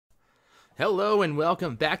Hello and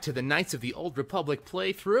welcome back to the Knights of the Old Republic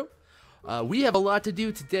playthrough. We have a lot to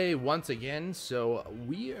do today once again, so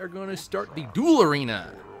we are going to start the duel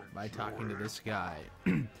arena by talking to this guy.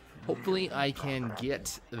 Hopefully I can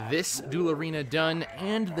get this duel arena done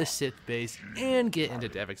and the Sith base and get into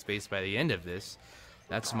Devic's base by the end of this.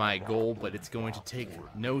 That's my goal, but it's going to take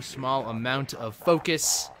no small amount of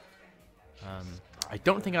focus. I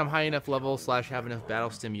don't think I'm high enough level / have enough battle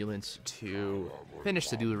stimulants to finish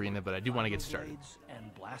the duel arena, but I do want to get started.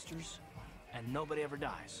 And blasters, and nobody ever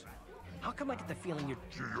dies. How come I get the feeling you're...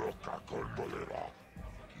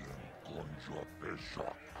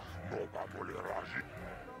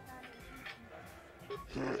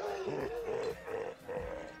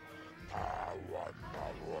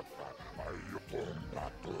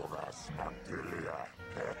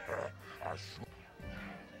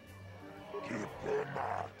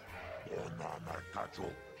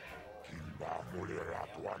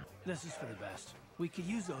 This is for the best. We could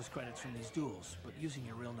use those credits from these duels, but using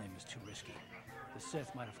your real name is too risky. The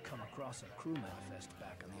Sith might have come across a crew manifest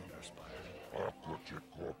back on the Endor Spire.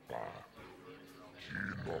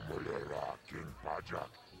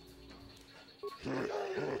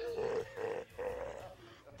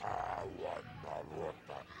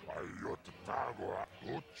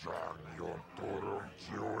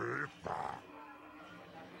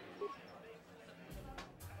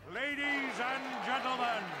 Ladies and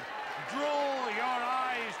gentlemen, draw your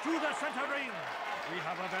eyes to the center ring. We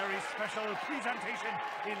have a very special presentation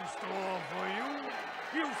in store for you.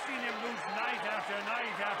 You've seen him lose night after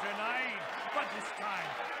night after night, but this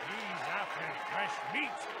time he's after fresh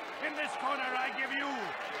meat. In this corner I give you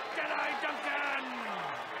Jedi Duncan!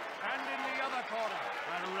 And in the other corner,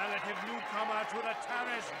 a relative newcomer to the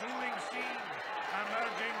terrace dueling scene,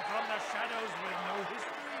 emerging from the shadows with no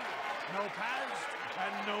history, no past,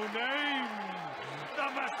 and no name, the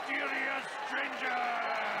mysterious stranger!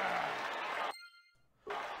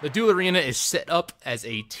 The duel arena is set up as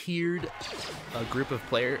a tiered group of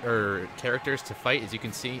characters to fight. As you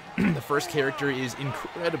can see, the first character is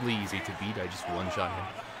incredibly easy to beat. I just one-shot him.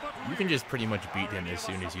 You can just pretty much beat him as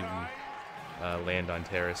soon as you land on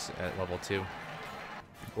terrace at level 2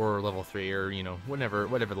 or level 3, or whatever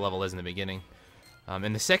the level is in the beginning.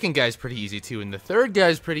 And the second guy's pretty easy too, and the third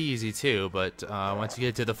guy's pretty easy too, but once you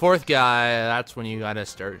get to the fourth guy, that's when you gotta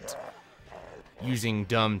start using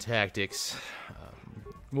dumb tactics.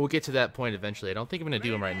 We'll get to that point eventually. I don't think I'm gonna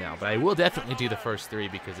do them right now, but I will definitely do the first 3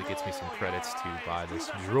 because it gets me some credits to buy this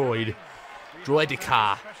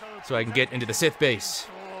droidica, so I can get into the Sith base.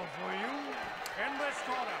 For you, in this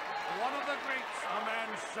corner, one of the greats, a man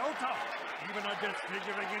so tough, even a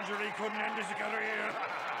disfiguring injury couldn't end his career.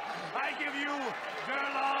 I give you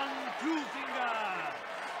Gurlong Two-Finger.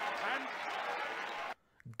 And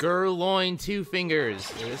Gurloin Two Fingers.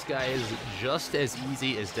 This guy is just as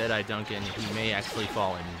easy as Deadeye Duncan. He may actually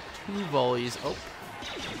fall in 2 volleys. Oh,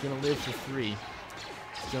 he's gonna live for 3.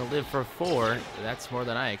 He's gonna live for 4. That's more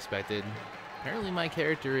than I expected. Apparently my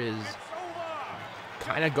character is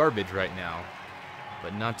kind of garbage right now,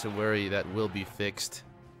 but not to worry, that will be fixed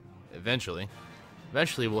eventually.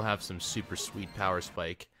 Eventually we'll have some super sweet power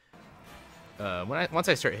spike. Once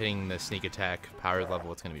I start hitting the sneak attack power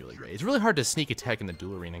level, it's going to be really great. It's really hard to sneak attack in the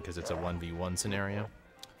duel arena because it's a 1v1 scenario.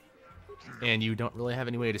 And you don't really have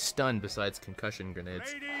any way to stun besides concussion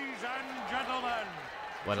grenades. ladies and gentlemen,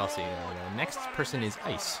 What else? The next person is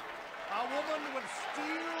Ice. a woman with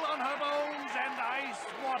steel on her bones and ice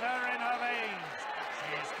water in her veins.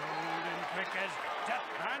 She is cold and quick as death,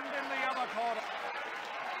 and in the other corner.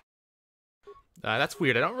 That's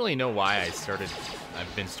weird. I don't really know why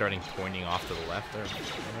I've been starting pointing off to the left there.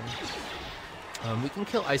 We can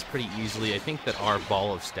kill Ice pretty easily. I think that our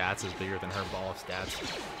ball of stats is bigger than her ball of stats.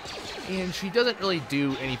 And she doesn't really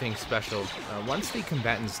do anything special. Once the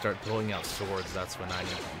combatants start pulling out swords, that's when I need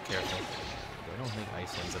to be careful. But I don't think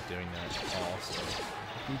Ice ends up doing that at all, so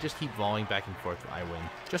if we just keep volleying back and forth, I win.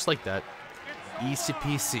 Just like that. Easy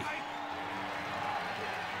peasy.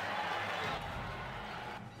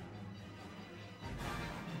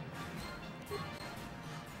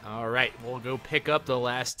 Alright, we'll go pick up the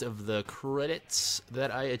last of the credits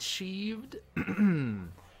that I achieved. I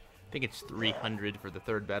think it's 300 for the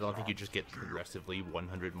third battle. I think you just get progressively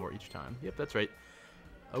 100 more each time. Yep, that's right.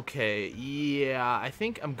 Okay, yeah, I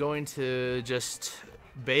think I'm going to just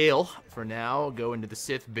bail for now, go into the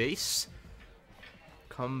Sith base,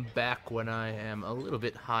 come back when I am a little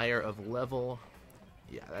bit higher of level.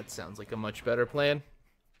 Yeah, that sounds like a much better plan.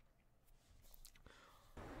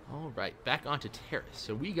 Alright, back onto Terrace.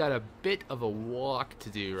 So we got a bit of a walk to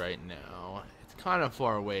do right now. It's kind of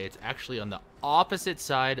far away. It's actually on the opposite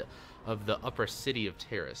side of the upper city of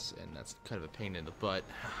Terrace, and that's kind of a pain in the butt.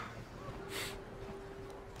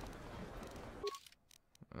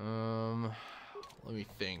 Let me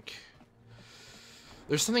think.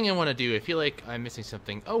 There's something I want to do. I feel like I'm missing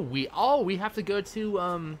something. Oh, we have to go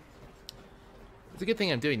to it's a good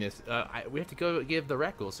thing I'm doing this. We have to go give the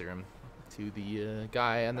rat ghoul serum to the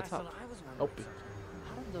guy on the top. How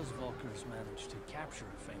did those Vulkars manage to capture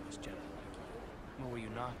a famous Jedi like you? Well, were you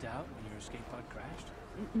knocked out when your escape pod crashed?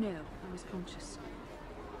 No, I was conscious.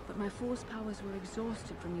 But my force powers were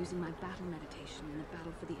exhausted from using my battle meditation in the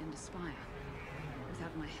battle for the Ender Spire.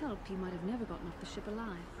 Without my help, you might have never gotten off the ship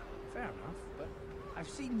alive. Fair enough, but I've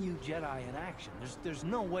seen you Jedi in action. There's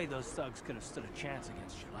no way those thugs could have stood a chance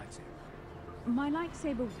against your lightsaber. My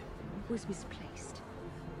lightsaber was misplaced.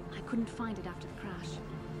 I couldn't find it after the crash.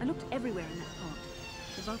 I looked everywhere in that pod.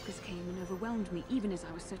 The Vulkars came and overwhelmed me even as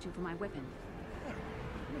I was searching for my weapon. Hey,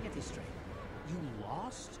 let me get this straight. You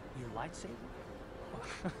lost your lightsaber?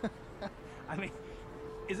 I mean,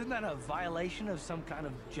 isn't that a violation of some kind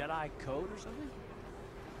of Jedi code or something?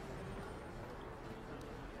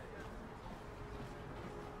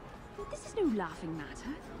 This is no laughing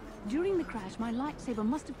matter. During the crash, my lightsaber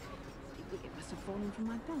must have fallen from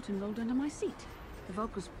my belt and rolled under my seat. The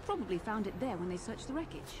Vulkars probably found it there when they searched the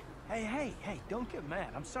wreckage. Hey, don't get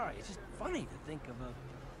mad. I'm sorry. It's just funny to think of a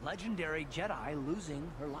legendary Jedi losing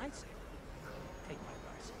her lightsaber. Take my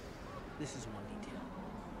advice. This is one detail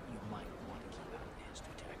you might want to keep out of the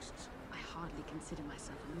history texts. I hardly consider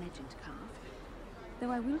myself a legend, Carve.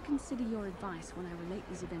 Though I will consider your advice when I relate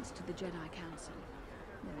these events to the Jedi Council.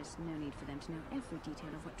 There is no need for them to know every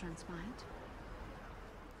detail of what transpired.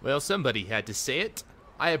 Well, somebody had to say it.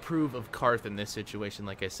 I approve of Karth in this situation.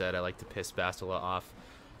 Like I said, I like to piss Bastila off.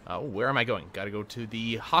 Where am I going? Gotta go to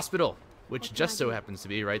the hospital, which just so happens to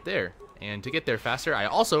be right there. And to get there faster, I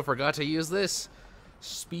also forgot to use this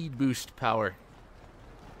speed boost power.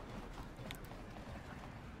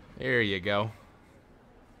 There you go.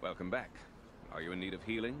 Welcome back. Are you in need of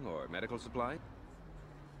healing or medical supply?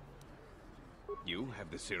 You have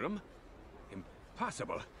the serum?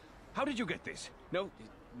 Impossible. How did you get this? No,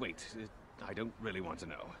 wait. I don't really want to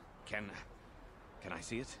know. Can I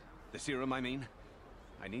see it? The serum, I mean?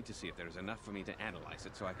 I need to see if there's enough for me to analyze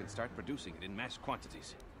it so I can start producing it in mass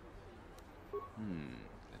quantities.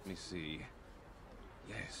 Let me see.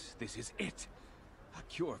 Yes, this is it. A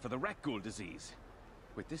cure for the rat ghoul disease.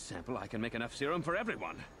 With this sample, I can make enough serum for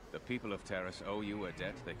everyone. The people of Terrace owe you a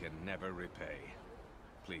debt they can never repay.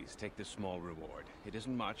 Please, take this small reward. It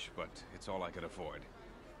isn't much, but it's all I could afford.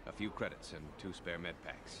 A few credits and 2 spare med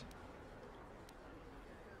packs.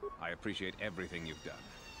 I appreciate everything you've done.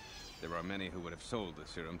 There are many who would have sold the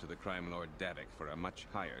serum to the crime lord Davik for a much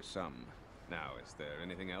higher sum. Now, is there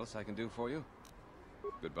anything else I can do for you?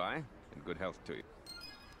 Goodbye, and good health to you.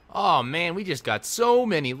 Oh man, we just got so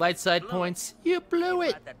many light side points. You blew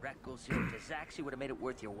it. That rat ghoul serum to Zaxxy would have made it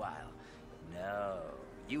worth your while. No,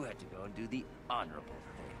 you had to go and do the honorable thing.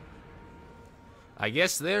 I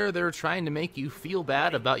guess they're trying to make you feel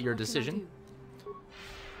bad about your decision.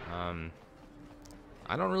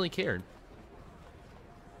 I don't really care.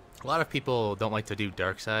 A lot of people don't like to do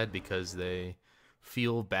dark side because they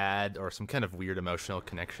feel bad or some kind of weird emotional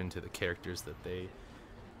connection to the characters that they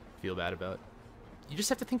feel bad about. You just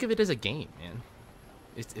have to think of it as a game, man.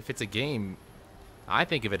 If it's a game, I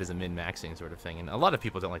think of it as a min-maxing sort of thing, and a lot of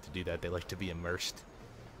people don't like to do that. They like to be immersed.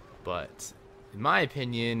 But in my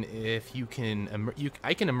opinion, if you can,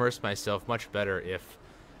 I can immerse myself much better if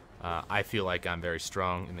I feel like I'm very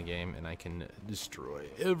strong in the game and I can destroy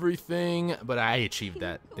everything. But I achieved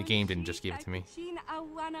that. The game didn't just give it to me.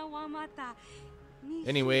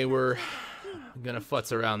 Anyway, we're gonna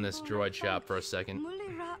futz around this droid shop for a second.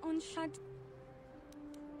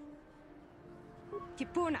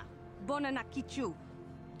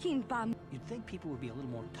 You'd think people would be a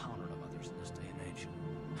little more tolerant of others in this day and age.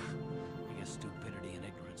 I guess stupidity and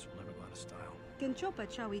ignorance will never go out of style. Genchopa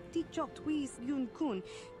chawi tichok twis yun kun.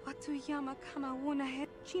 Watu yama kama wona het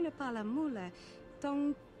chinapala mula.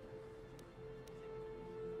 Dong.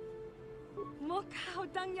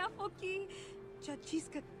 Mokao dang yafoki.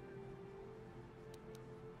 Chachiska.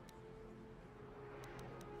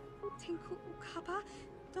 Tinku ukapa.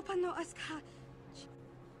 Dopano aska.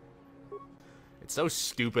 It's so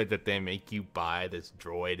stupid that they make you buy this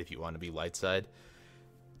droid if you want to be light side.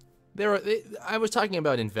 I was talking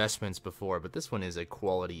about investments before, but this one is a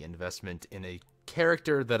quality investment in a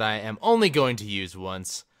character that I am only going to use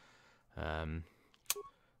once.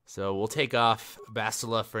 So we'll take off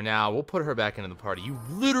Bastila for now. We'll put her back into the party. You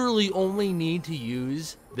literally only need to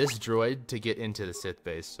use this droid to get into the Sith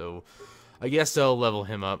base, so I guess I'll level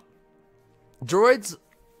him up. Droids,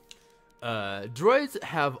 Droids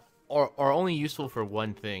are only useful for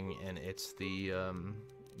one thing, and it's the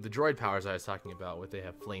droid powers I was talking about, where they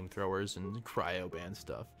have flamethrowers and cryo-band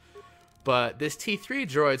stuff. But this T3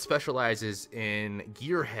 droid specializes in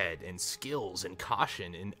gearhead and skills and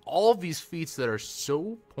caution and all of these feats that are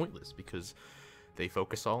so pointless because they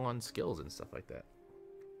focus all on skills and stuff like that.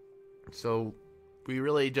 So we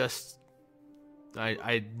really just...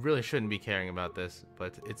 I really shouldn't be caring about this,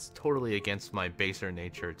 but it's totally against my baser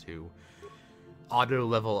nature to auto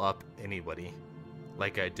level up anybody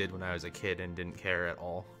like I did when I was a kid and didn't care at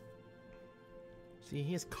all. See,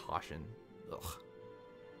 he has caution. Ugh.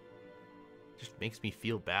 Just makes me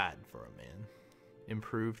feel bad for a man.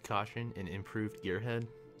 Improved caution and improved gearhead.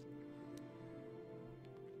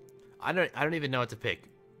 I don't even know what to pick.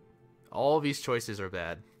 All of these choices are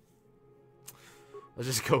bad. Let's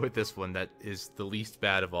just go with this one that is the least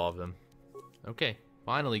bad of all of them. Okay,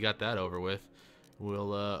 finally got that over with.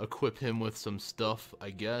 We'll equip him with some stuff,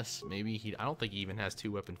 I guess. Maybe I don't think he even has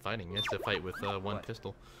 2-weapon fighting. He has to fight with one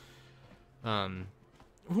pistol.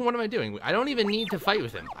 What am I doing? I don't even need to fight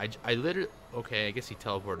with him. I literally... Okay, I guess he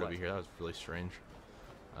teleported over here. That was really strange.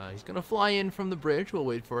 He's gonna fly in from the bridge. We'll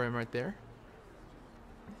wait for him right there.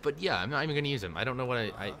 But yeah, I'm not even gonna use him. I don't know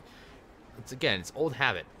what it's old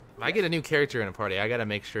habit. If I get a new character in a party, I gotta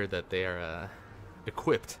make sure that they are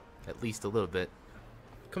equipped at least a little bit.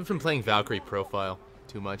 Comes from playing Valkyrie Profile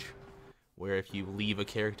too much, where if you leave a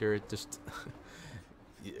character, it just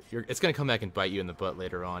it's gonna come back and bite you in the butt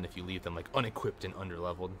later on if you leave them like unequipped and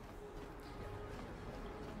underleveled.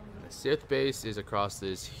 And the Sith base is across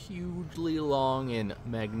this hugely long and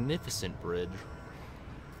magnificent bridge.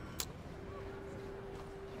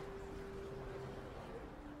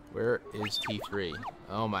 Where is T3?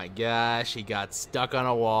 Oh my gosh, he got stuck on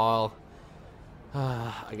a wall.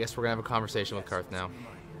 I guess we're gonna have a conversation with Karth now.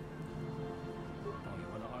 Oh, you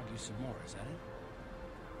want to argue some more, is that it?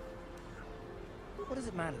 What does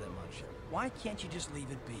it matter that much? Why can't you just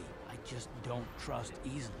leave it be? I just don't trust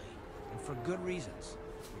easily, and for good reasons,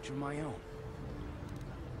 which are my own.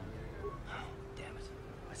 Oh, damn it.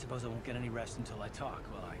 I suppose I won't get any rest until I talk,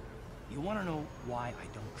 will I? You want to know why I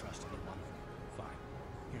don't trust anyone? Fine.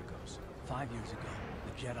 Here goes. 5 years ago,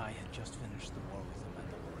 the Jedi had just finished the war with the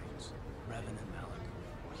Mandalorians. Revan and Malik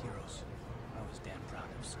were heroes. I was damn proud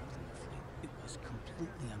to have served in the fleet. It was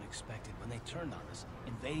completely unexpected when they turned on us,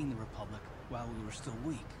 invading the Republic while we were still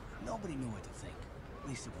weak. Nobody knew what to think,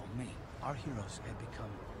 least of all me. Our heroes had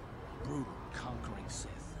become brutal, conquering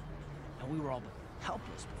Sith, and we were all but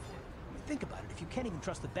helpless before. I mean, think about it. If you can't even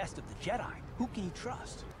trust the best of the Jedi, who can you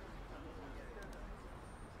trust?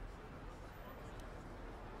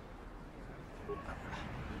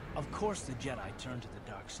 Of course the Jedi turned to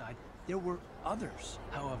the dark side. There were others,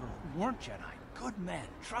 however, who weren't Jedi. Good men,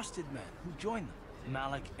 trusted men, who joined them.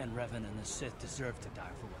 Malik and Revan and the Sith deserve to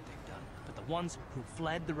die for what they've done. But the ones who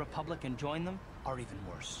fled the Republic and joined them are even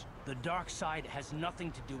worse. The dark side has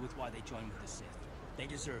nothing to do with why they joined with the Sith. They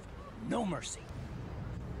deserve no mercy.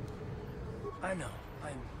 I know,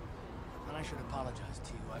 and I should apologize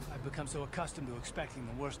to you. I've become so accustomed to expecting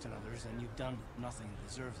the worst in others, and you've done nothing to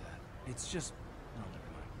deserve that. It's just... No,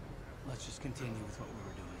 never mind. Let's just continue with what we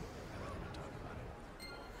were doing. I'd rather not talk about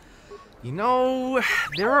it. You know,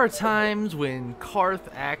 there are times when Karth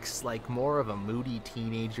acts like more of a moody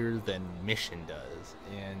teenager than Mission does.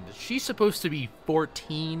 And she's supposed to be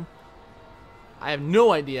 14. I have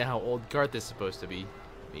no idea how old Karth is supposed to be.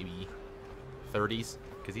 Maybe 30s?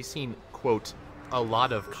 Because he's seen, quote, a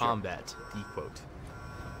lot of combat, quote.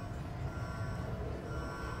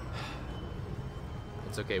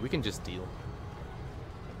 It's okay, we can just deal.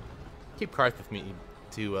 Keep Karth with me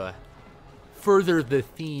to further the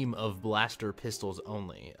theme of blaster pistols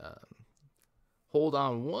only. Hold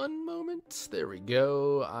on one moment. There we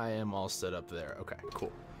go. I am all set up there. Okay,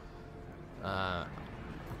 cool. Got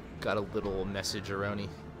a little message-a-roni,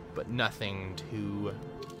 but nothing too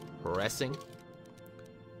pressing.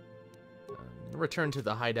 Return to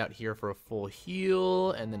the hideout here for a full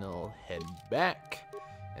heal, and then I'll head back.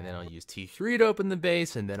 And then I'll use T3 to open the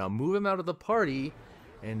base, and then I'll move him out of the party.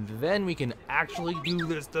 And then we can actually do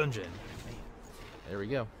this dungeon. There we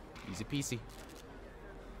go. Easy peasy.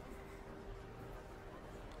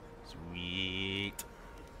 Sweet.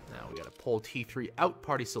 Now we gotta pull T3 out.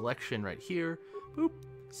 Party selection right here. Boop.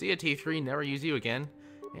 See ya, T3. Never use you again.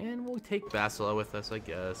 And we'll take Basila with us, I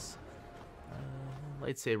guess.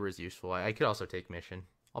 Lightsaber is useful. I could also take Mission.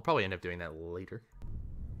 I'll probably end up doing that later.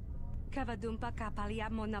 Kavadumpa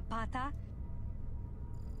kapaliamo na pata.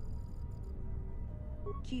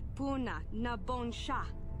 Kipuna na bon sha.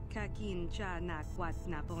 Kakin cha na kwat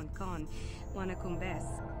na bon kon. Wanakumbes.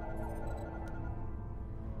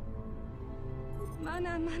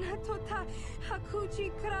 Mana mana tota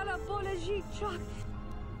hakuchi krala boleji chok.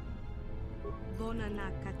 Bona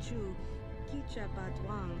nakachu kicha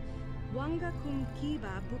badwang. Wanga kum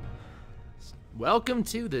kiba bu. Welcome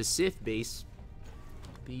to the Sith base.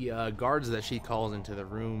 The guards that she calls into the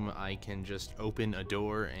room, I can just open a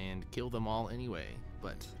door and kill them all anyway.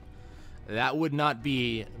 But that would not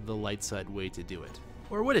be the light side way to do it.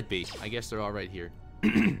 Or would it be? I guess they're all right here.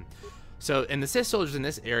 So, and the Sith soldiers in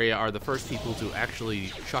this area are the first people to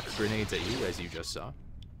actually chuck grenades at you, as you just saw.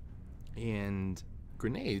 And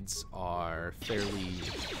grenades are fairly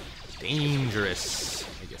dangerous,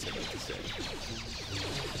 I guess I'd like to say.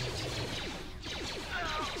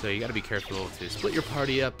 So you gotta be careful to split your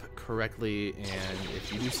party up correctly, and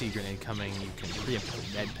if you do see a grenade coming, you can preempt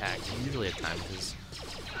with med pack usually at time, because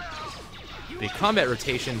the combat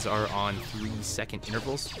rotations are on 3-second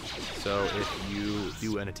intervals. So if you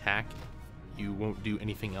do an attack, you won't do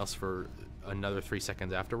anything else for another 3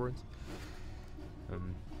 seconds afterwards.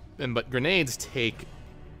 But grenades take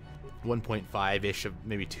 1.5-ish of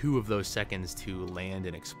maybe 2 of those seconds to land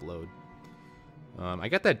and explode. I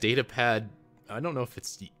got that data pad. I don't know if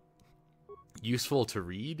it's useful to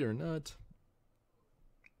read or not.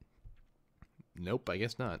 Nope, I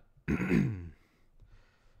guess not.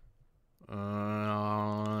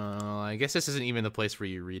 I guess this isn't even the place where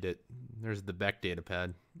you read it. There's the Beck data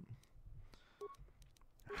pad.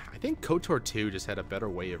 I think KOTOR 2 just had a better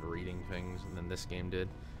way of reading things than this game did.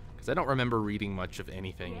 Because I don't remember reading much of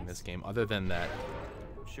anything in this game other than that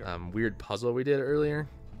weird puzzle we did earlier.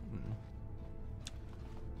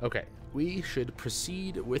 Okay, we should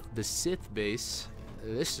proceed with the Sith base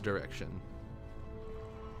this direction.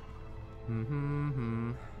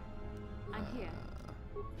 I'm here.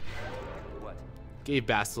 What? Gave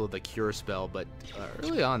Basil the cure spell, but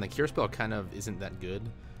early on the cure spell kind of isn't that good.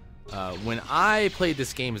 When I played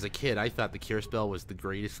this game as a kid, I thought the cure spell was the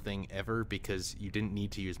greatest thing ever because you didn't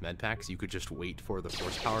need to use med packs. You could just wait for the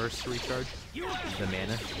force powers to recharge. The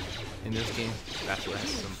mana in this game, that's what has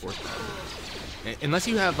some force power. Unless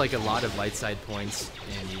you have like a lot of light side points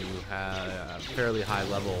and you have a fairly high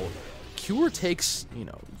level, cure takes, you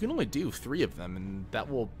know, you can only do 3 of them, and that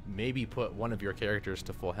will maybe put one of your characters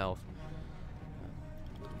to full health.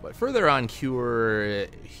 But further on, cure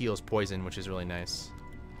heals poison, which is really nice.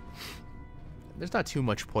 There's not too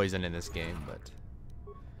much poison in this game, but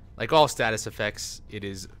like all status effects, it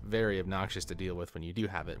is very obnoxious to deal with when you do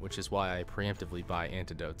have it, which is why I preemptively buy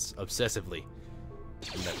antidotes obsessively.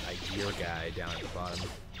 And that gear guy down at the bottom.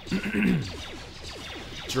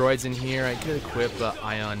 Droids in here, I could equip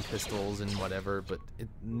ion pistols and whatever, but it's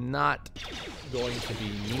not going to be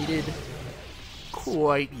needed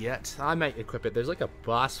quite yet. I might equip it. There's like a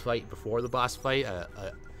boss fight before the boss fight,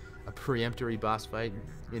 a preemptory boss fight,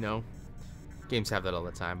 you know. Games have that all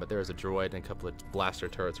the time, but there's a droid and a couple of blaster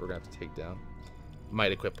turrets we're going to have to take down.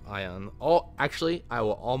 Might equip ion. Actually, I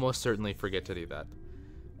will almost certainly forget to do that,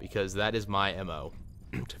 because that is my MO,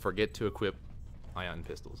 to forget to equip ion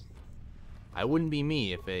pistols. I wouldn't be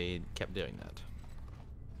me if they kept doing that.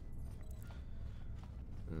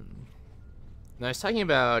 Now, I was talking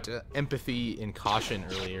about empathy and caution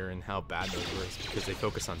earlier and how bad those were because they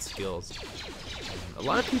focus on skills. A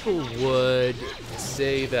lot of people would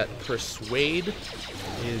say that Persuade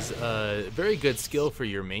is a very good skill for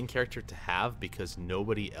your main character to have because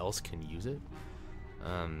nobody else can use it.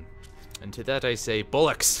 And to that I say,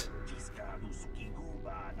 bollocks!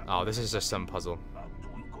 Oh, this is just some puzzle.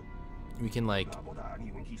 We can, like,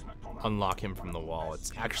 unlock him from the wall.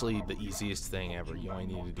 It's actually the easiest thing ever. You only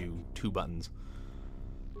need to do 2 buttons.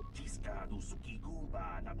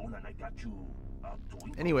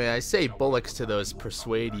 Anyway, I say bullocks to those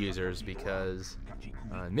Persuade users because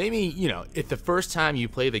maybe, you know, if the first time you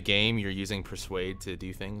play the game you're using Persuade to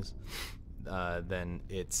do things, then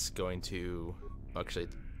it's going to, actually,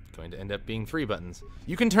 it's going to end up being 3 buttons.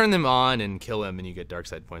 You can turn them on and kill him and you get dark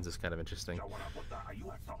side points. It's kind of interesting.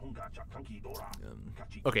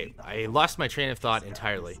 Okay, I lost my train of thought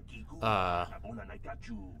entirely.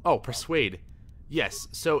 Oh, Persuade. Yes,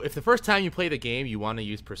 so if the first time you play the game you want to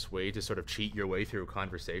use Persuade to sort of cheat your way through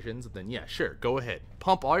conversations, then yeah, sure, go ahead.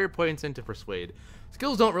 Pump all your points into Persuade.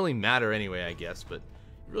 Skills don't really matter anyway, I guess, but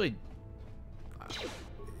really,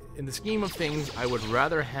 in the scheme of things, I would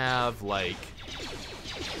rather have, like,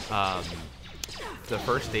 the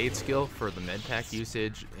first aid skill for the med pack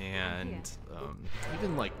usage and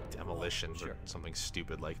even, like, demolition or something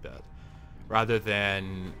stupid like that, rather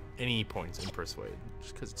than any points in Persuade,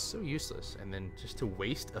 just because it's so useless. And then just to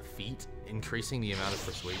waste a feat increasing the amount of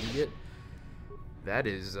Persuade you get, that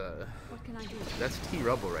is What can I do? that's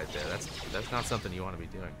T-Rubble right there. That's not something you want to be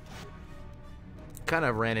doing. kind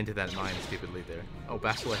of ran into that mine stupidly there. Oh,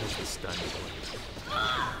 Bastila has the stun.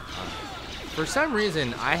 For some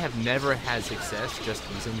reason, I have never had success just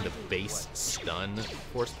using the base stun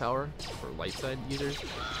horsepower for light side users.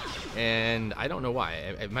 And I don't know why.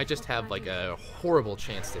 It might just have like a horrible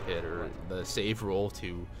chance to hit, or the save roll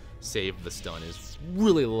to save the stun is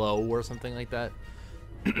really low or something like that.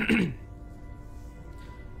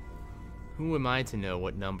 Who am I to know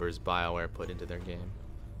what numbers BioWare put into their game?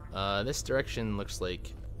 This direction looks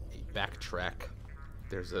like a backtrack.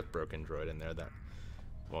 There's a broken droid in there that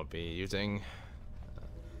won't be using.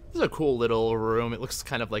 This is a cool little room. It looks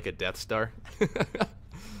kind of like a Death Star. I'm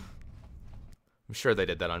sure they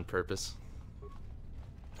did that on purpose.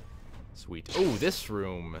 Sweet. Oh, this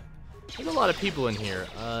room. There's a lot of people in here.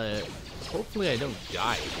 Hopefully I don't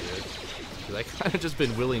die here, because I kind of just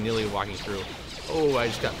been willy-nilly walking through. Oh, I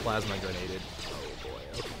just got plasma grenaded. Oh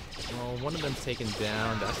boy. Okay. Well, one of them's taken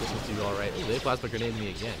down. That's supposed to do all right. Oh, they plasma grenaded me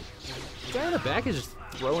again. The guy in the back is just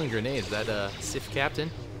throwing grenades. Is that Sith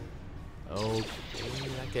captain? Oh,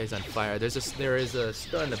 that guy's on fire. There is a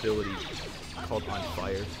stun ability called on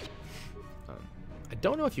fire. I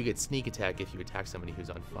don't know if you get sneak attack if you attack somebody who's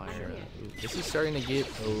on fire. This is starting to get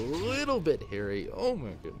a little bit hairy. Oh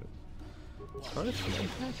my goodness.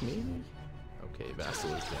 Attack maybe? Okay,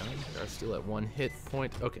 Vassal is down. They're still at 1 hit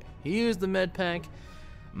point. Okay, he used the med pack.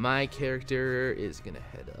 My character is gonna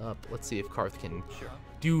head up. Let's see if Karth can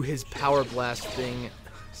do his power blast thing.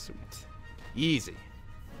 Sweet. Easy.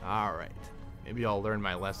 Alright. Maybe I'll learn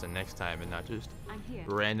my lesson next time and not just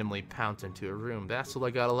randomly pounce into a room. Vassal, I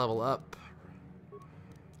gotta level up.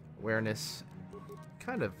 Awareness,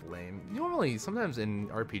 kind of lame. Normally, sometimes in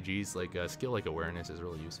RPGs, like a skill like awareness is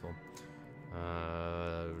really useful.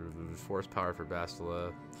 Force power for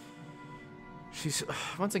Bastila. She's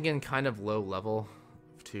once again kind of low level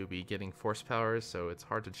to be getting force powers, so it's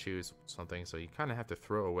hard to choose something. So you kind of have to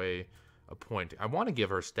throw away a point. I want to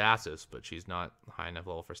give her stasis, but she's not high enough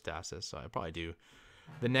level for stasis, so I probably do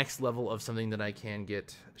the next level of something that I can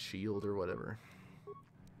get, shield or whatever.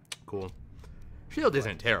 Cool. Shield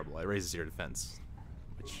isn't terrible. It raises your defense,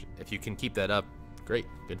 which if you can keep that up, great,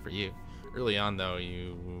 good for you. Early on, though,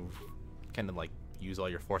 you kind of like use all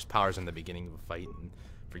your force powers in the beginning of a fight and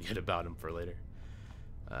forget about them for later.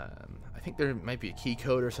 I think there might be a key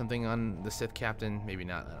code or something on the Sith captain. Maybe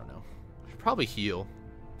not. I don't know. Should probably heal.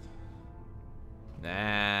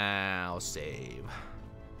 Now save.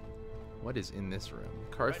 What is in this room?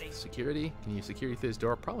 Karth, security? Can you security through this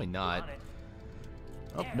door? Probably not.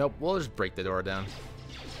 Oh, nope, we'll just break the door down.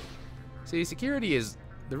 See, security is...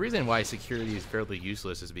 The reason why security is fairly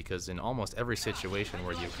useless is because in almost every situation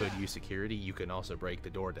where you could use security, you can also break the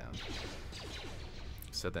door down.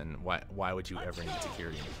 So then, why would you ever need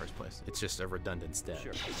security in the first place? It's just a redundant step.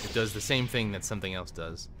 Sure. It does the same thing that something else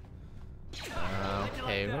does.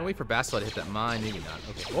 Okay, we're gonna wait for Bastila to hit that mine. Maybe not.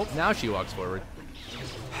 Okay, well, now she walks forward.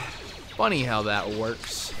 Funny how that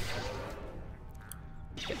works.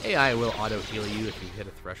 The AI will auto-heal you if you hit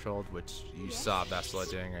a threshold, which you saw Bastila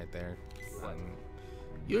doing right there.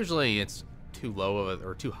 Usually it's too low of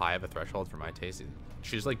or too high of a threshold for my taste.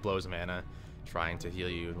 She just like blows mana trying to heal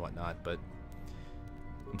you and whatnot, but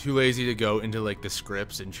I'm too lazy to go into like the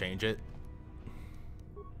scripts and change it.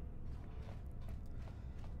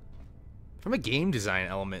 From a game design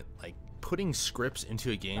element, like putting scripts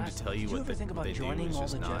into a game to tell you what they do is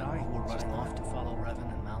just not.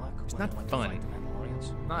 It's not fun.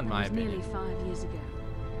 Not in my opinion. Nearly 5 years ago.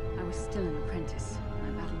 I was still an apprentice. My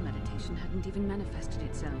battle meditation hadn't even manifested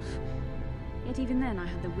itself. Yet even then I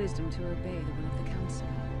had the wisdom to obey the will of the Council.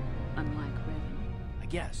 Unlike Revan. I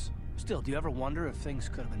guess. Still, do you ever wonder if things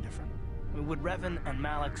could have been different? I mean, would Revan and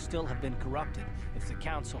Malak still have been corrupted if the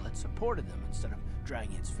Council had supported them instead of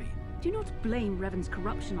dragging its feet? Do not blame Revan's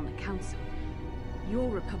corruption on the Council. Your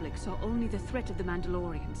Republic saw only the threat of the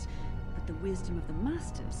Mandalorians, but the wisdom of the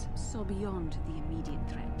Masters saw beyond the immediate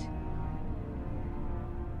threat.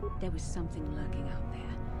 There was something lurking out there.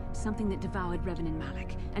 Something that devoured Revan and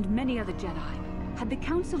Malak, and many other Jedi. Had the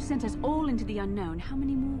Council sent us all into the unknown, how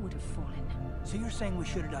many more would have fallen? So you're saying we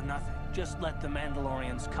should have done nothing? Just let the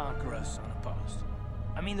Mandalorians conquer us unopposed?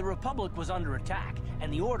 I mean, the Republic was under attack,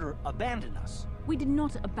 and the Order abandoned us. We did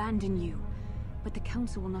not abandon you, but the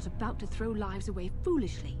Council were not about to throw lives away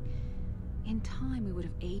foolishly. In time, we would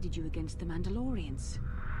have aided you against the Mandalorians,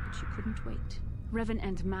 but you couldn't wait. Revan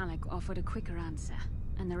and Malak offered a quicker answer,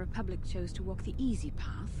 and the Republic chose to walk the easy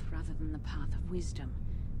path rather than the path of wisdom.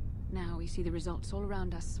 Now we see the results all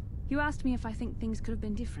around us. You asked me if I think things could have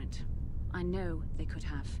been different. I know they could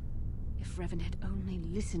have. If Revan had only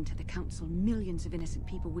listened to the Council, millions of innocent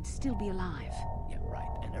people would still be alive. Yeah, right.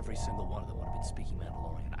 And every single one of them would have been speaking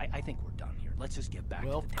Mandalorian. I think we're done here. Let's just get back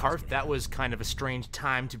Well, to the Karth, that was kind of a strange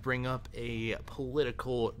time to bring up a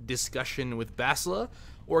political discussion with Basila.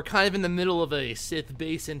 We're kind of in the middle of a Sith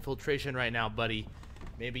base infiltration right now, buddy.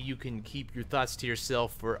 Maybe you can keep your thoughts to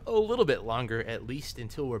yourself for a little bit longer, at least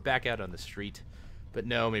until we're back out on the street. But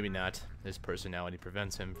no, maybe not. His personality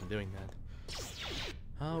prevents him from doing that.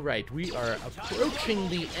 Alright, we are approaching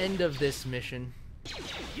the end of this mission.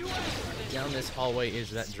 Down this hallway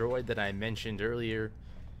is that droid that I mentioned earlier.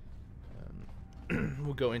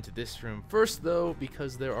 We'll go into this room first, though,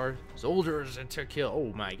 because there are soldiers to kill.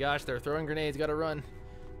 Oh my gosh, they're throwing grenades. Gotta run.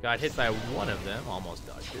 Got hit by one of them. Almost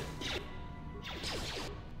dodged it.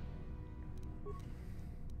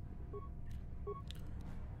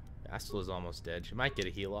 Basila's almost dead. She might get a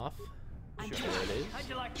heal off. Sure it is. How'd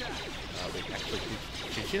you like that? Wait, actually,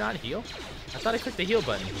 did she not heal? I thought I clicked the heal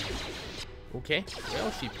button. Okay,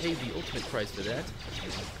 well, she paid the ultimate price for that.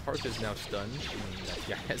 Karth is now stunned, and that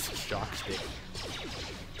guy has a shock stick.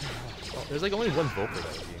 Oh, there's like only one Volker that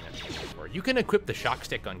was being actually for. You can equip the shock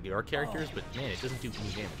stick on your characters, but man, it doesn't do any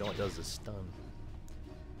damage. All it does is stun.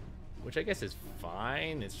 Which I guess is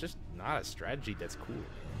fine. It's just not a strategy that's cool.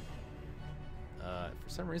 For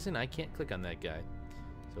some reason, I can't click on that guy.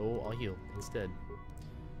 So I'll heal instead.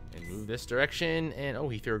 And move this direction, and oh,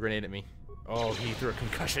 he threw a grenade at me. Oh, he threw a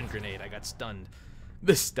concussion grenade. I got stunned.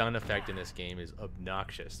 The stun effect in this game is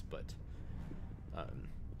obnoxious, but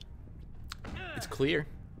it's clear.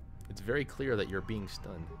 It's very clear that you're being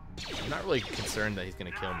stunned. I'm not really concerned that he's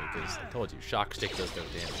going to kill me, because I told you, shock stick does no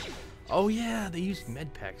damage. Oh yeah, they use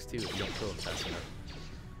med packs too if you don't kill them fast enough.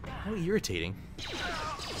 How irritating.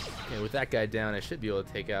 Okay, with that guy down, I should be able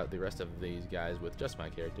to take out the rest of these guys with just my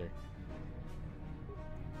character.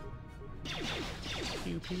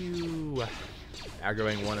 Pew pew.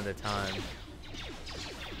 Aggroing one at a time.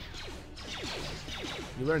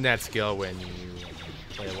 You learn that skill when you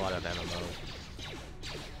play a lot of MMOs.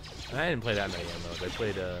 I didn't play that many MMOs. I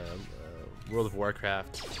played World of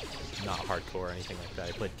Warcraft, not hardcore or anything like that.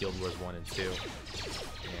 I played Guild Wars 1 and 2.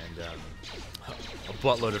 And a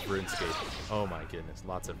buttload of RuneScape. Oh my goodness,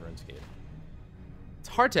 lots of RuneScape. It's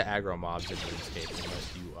hard to aggro mobs in RuneScape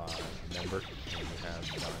unless you are a member and you have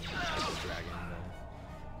done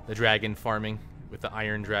the dragon farming with the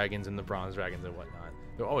iron dragons and the bronze dragons and whatnot.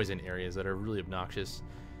 They're always in areas that are really obnoxious,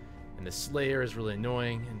 and the Slayer is really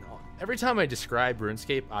annoying. And every time I describe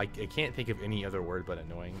RuneScape, I can't think of any other word but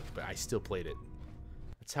annoying, but I still played it.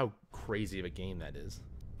 That's how crazy of a game that is.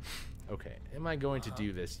 Okay, am I going to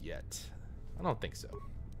do this yet? I don't think so.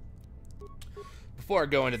 Before I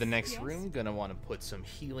go into the next room, gonna want to put some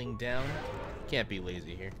healing down. Can't be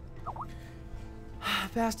lazy here.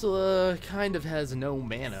 Bastila kind of has no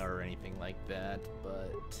mana or anything like that,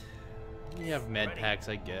 but we have med packs,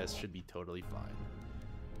 I guess. Should be totally fine.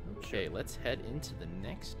 Okay, let's head into the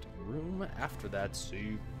next room after that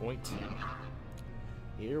save point.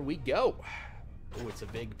 Here we go. Oh, it's a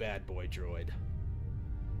big bad boy droid.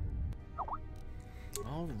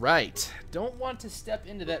 Alright, don't want to step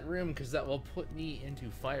into that room because that will put me into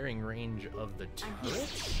firing range of the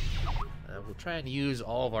turret. We'll try and use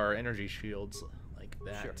all of our energy shields like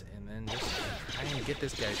that, and then just try and get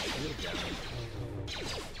this guy's shield down.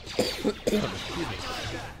 Excuse me.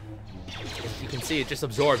 As you can see, it just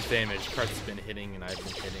absorbs damage. Karth's been hitting, and I've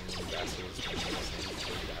been hitting, and Basila's been hitting.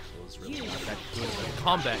 Basila's really not that good of a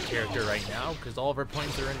combat character right now because all of our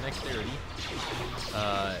points are in dexterity.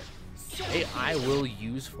 I will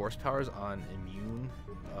use force powers on immune,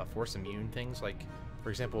 force immune things. Like, for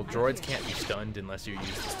example, droids can't be stunned unless you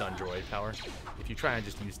use the stun droid power. If you try and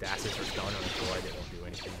just use stasis or stun on a droid, it won't do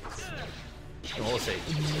anything. So we'll say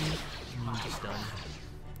immune to stun.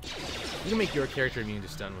 You can make your character immune to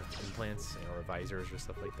stun with implants or visors or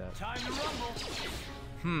stuff like that. Time to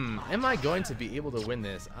rumble. Am I going to be able to win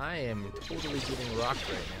this? I am totally getting rocked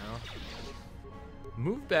right now.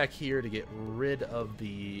 Move back here to get rid of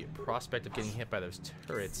the prospect of getting hit by those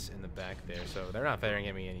turrets in the back there, so they're not firing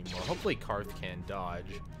at me anymore. Hopefully Karth can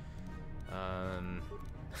dodge. I'm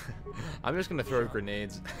just gonna throw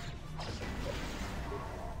grenades.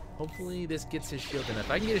 Hopefully this gets his shield down. If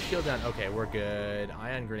I can get his shield down, okay, we're good.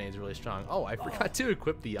 Ion grenade's really strong. Oh, I forgot to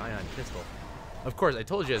equip the ion pistol. Of course, I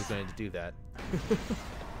told you I was going to do that.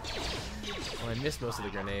 Well, I missed most of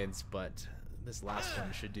the grenades, but this last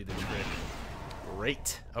one should do the trick.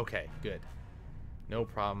 Great. Okay, good. No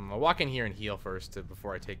problem. I'll walk in here and heal first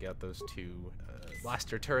before I take out those two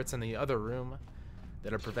blaster turrets in the other room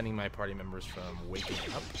that are preventing my party members from waking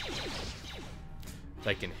up. If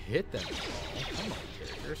I can hit them. Oh, come on,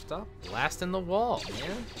 character. Stop blasting the wall,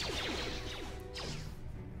 man.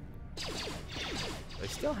 I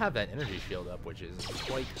still have that energy shield up, which is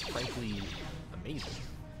quite frankly amazing.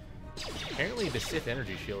 Apparently the Sith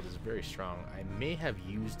energy shield is very strong. I may have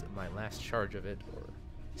used my last charge of it, or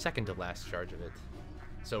second to last charge of it,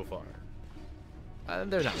 so far.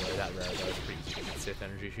 They're not really that rare, though. It's pretty easy to get Sith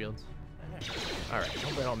energy shields. Alright,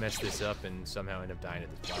 hope I don't mess this up and somehow end up dying at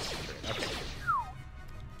this boss. Okay.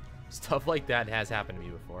 Stuff like that has happened to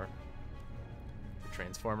me before. The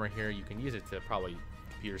transformer here, you can use it to probably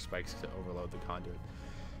computer spikes to overload the conduit.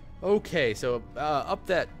 Okay, so up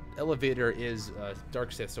that elevator is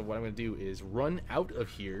Dark Sith, so what I'm going to do is run out of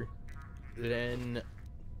here, then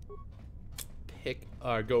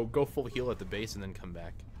go full heal at the base and then come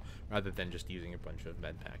back, rather than just using a bunch of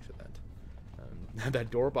med packs for that.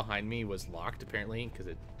 That door behind me was locked, apparently, because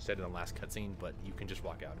it said in the last cutscene, but you can just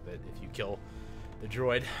walk out of it if you kill the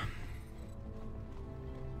droid.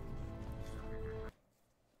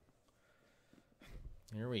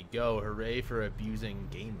 Here we go. Hooray for abusing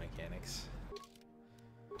game mechanics.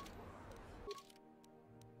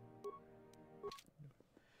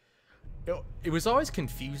 It was always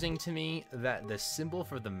confusing to me that the symbol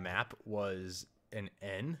for the map was an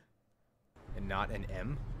N and not an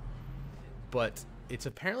M. But it's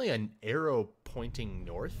apparently an arrow pointing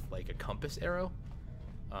north, like a compass arrow.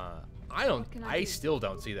 I still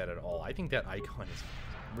don't see that at all. I think that icon is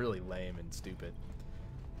really lame and stupid.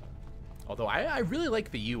 Although I really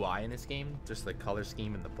like the UI in this game, just the color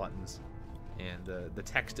scheme and the buttons, and the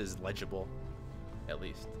text is legible, at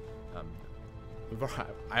least.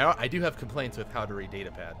 I do have complaints with how to read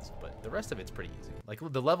data pads, but the rest of it's pretty easy. Like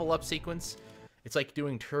the level up sequence, it's like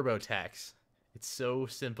doing TurboTax. It's so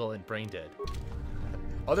simple and brain dead.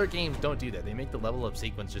 Other games don't do that. They make the level up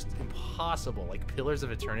sequence just impossible, like Pillars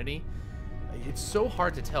of Eternity. It's so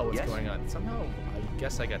hard to tell what's going on. Somehow, I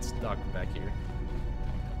guess I got stuck back here.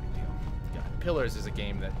 God, Pillars is a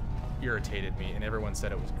game that irritated me, and everyone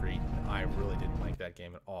said it was great. I really didn't like that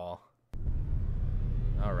game at all.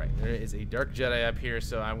 Alright, there is a Dark Jedi up here,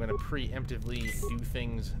 so I'm going to preemptively do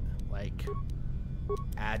things like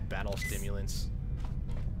add battle stimulants.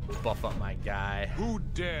 Buff up my guy. Who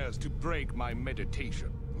dares to break my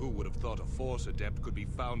meditation? Who would have thought a Force adept could be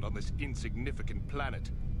found on this insignificant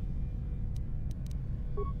planet?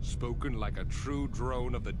 Spoken like a true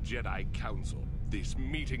drone of the Jedi Council. This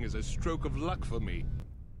meeting is a stroke of luck for me.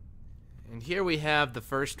 And here we have the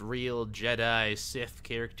first real Jedi Sith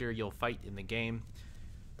character you'll fight in the game.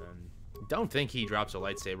 Don't think he drops a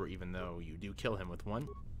lightsaber, even though you do kill him with one.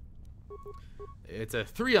 It's a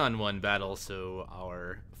 3-on-1 battle, so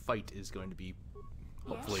our fight is going to be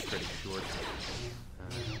hopefully pretty short.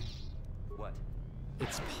 What?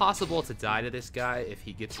 It's possible to die to this guy if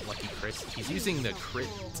he gets lucky crits. He's using the crit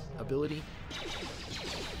ability.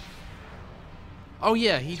 Oh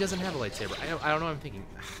yeah, he doesn't have a lightsaber. I don't know what I'm thinking.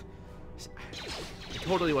 I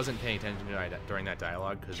totally wasn't paying attention to during that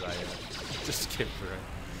dialogue because I just skipped through it.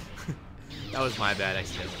 That was my bad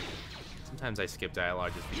accidentally. Sometimes I skip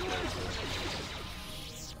dialogue just because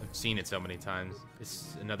I've seen it so many times.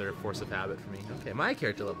 It's another force of habit for me. Okay, my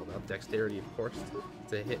character leveled up. Dexterity, of course,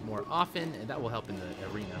 to hit more often, and that will help in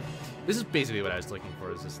the arena. This is basically what I was looking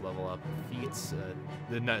for, is this level up. Feats,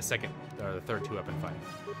 the second, or the third 2-weapon fight.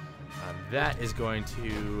 That is going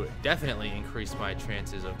to definitely increase my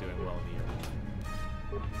chances of doing well in the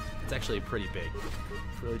arena. It's actually pretty big.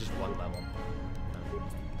 It's really just one level.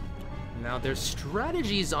 Now, there's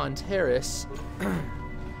strategies on Terrace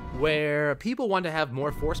where people want to have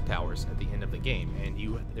more force powers at the end of the game, and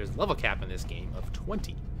there's a level cap in this game of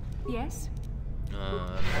 20. Yes?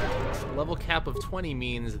 Level cap of 20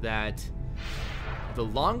 means that the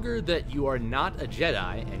longer that you are not a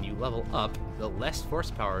Jedi and you level up, the less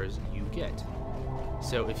force powers you get.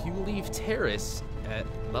 So if you leave Terrace at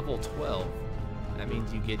level 12, that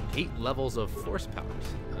means you get 8 levels of force powers,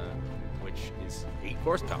 which is 8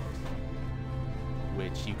 force powers,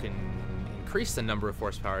 which you can increase the number of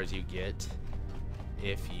force powers you get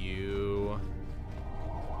if you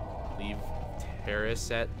leave Terrace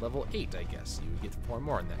at level 8, I guess. You would get 4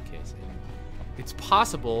 more in that case. And it's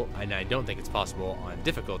possible, and I don't think it's possible on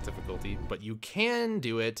difficulty, but you can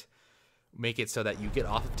do it, make it so that you get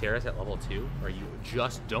off of Terrace at level 2, or you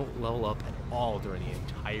just don't level up at all during the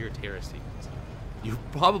entire Terrace sequence. You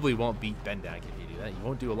probably won't beat Bendak if you do that. You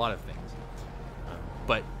won't do a lot of things.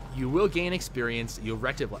 But you will gain experience. You'll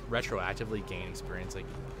retroactively gain experience. Like,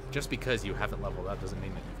 just because you haven't leveled up doesn't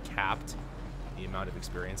mean that you've capped the amount of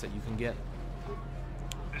experience that you can get.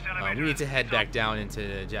 We need to head back down into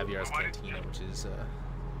Javier's Cantina, which is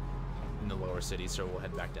in the lower city, so we'll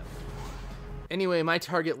head back down. Anyway, my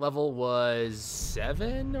target level was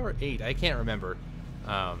 7 or 8. I can't remember.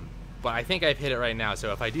 But I think I've hit it right now.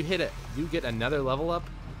 So if I do hit it, do get another level up,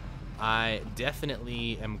 I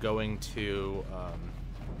definitely am going to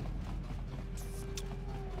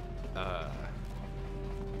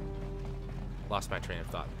Lost my train of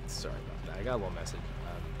thought. Sorry about that. I got a little message.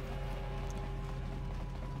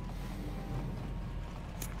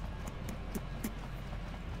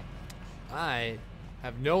 I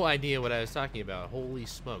have no idea what I was talking about. Holy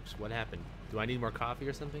smokes, what happened? Do I need more coffee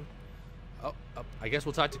or something? Oh, I guess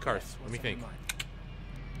we'll talk to Karth. Let me think.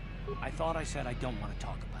 I thought I said I don't want to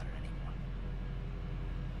talk about it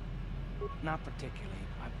anymore. Not particularly.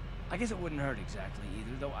 I guess it wouldn't hurt exactly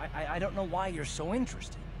either, though I don't know why you're so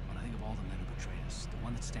interested. When I think of all the men who betrayed us, the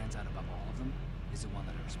one that stands out above all of them is the one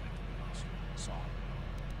that I respected the most, Saul.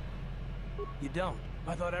 You don't?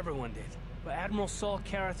 I thought everyone did. But Admiral Saul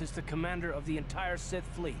Kareth is the commander of the entire Sith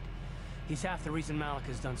fleet. He's half the reason Malak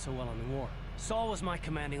has done so well in the war. Saul was my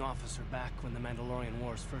commanding officer back when the Mandalorian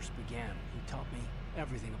Wars first began. He taught me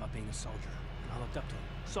everything about being a soldier, and I looked up to him.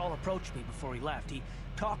 Saul approached me before he left. He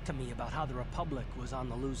talked to me about how the Republic was on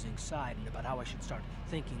the losing side and about how I should start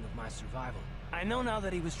thinking of my survival. I know now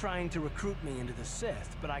that he was trying to recruit me into the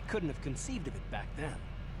Sith, but I couldn't have conceived of it back then.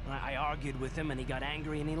 I argued with him and he got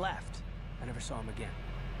angry and he left. I never saw him again.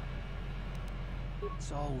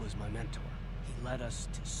 Saul was my mentor. He led us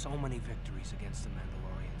to so many victories against the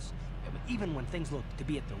Mandalorians. Even when things looked to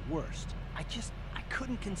be at their worst, I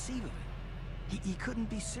couldn't conceive of it. He couldn't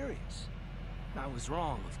be serious. I was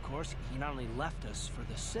wrong, of course. He not only left us for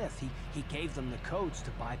the Sith, he gave them the codes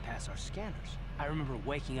to bypass our scanners. I remember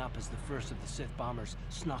waking up as the first of the Sith bombers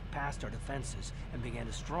snuck past our defenses and began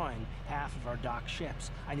destroying half of our docked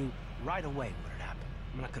ships. I knew right away what had happened.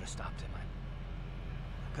 I mean, I could have stopped him.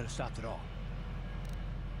 I could have stopped it all.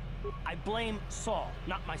 I blame Saul,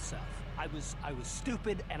 not myself. I was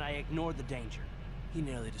stupid and I ignored the danger. He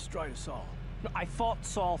nearly destroyed us all. No, I fought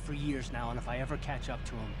Saul for years now, and if I ever catch up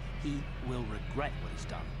to him, he will regret what he's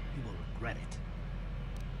done. He will regret it.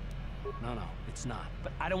 No, it's not.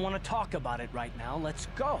 But I don't want to talk about it right now. Let's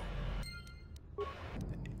go.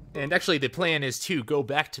 And actually, the plan is to go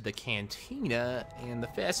back to the cantina, and the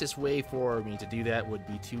fastest way for me to do that would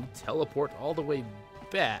be to teleport all the way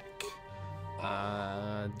back.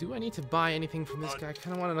 Do I need to buy anything from this guy? I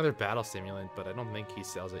kind of want another battle stimulant, but I don't think he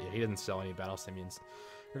sells it yet. He doesn't sell any battle stimulants.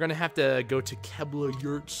 We're gonna have to go to Kebla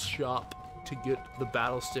Yurt's shop to get the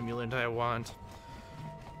battle stimulant I want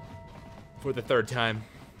for the third time.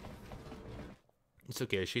 It's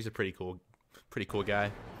okay. She's a pretty cool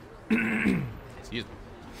guy. Excuse me.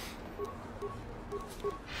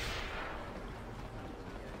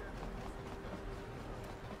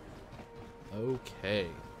 Okay.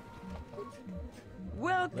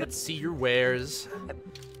 Welcome. Let's see your wares.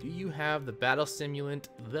 Do you have the battle stimulant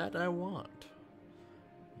that I want?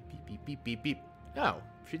 Beep, beep, beep, beep, beep. Oh,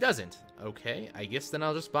 she doesn't. Okay, I guess then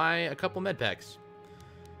I'll just buy a couple med packs.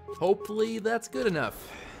 Hopefully that's good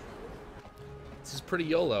enough. This is pretty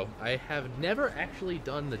YOLO. I have never actually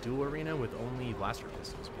done the dual arena with only blaster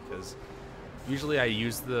pistols because usually I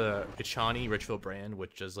use the Ichani Richfield brand,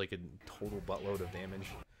 which does like a total buttload of damage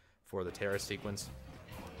for the terrorist sequence.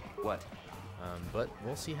 What? But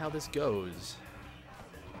we'll see how this goes.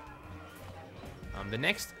 The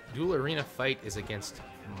next dual arena fight is against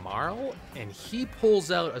Marl, and he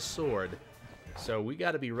pulls out a sword. So we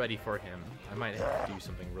got to be ready for him. I might have to do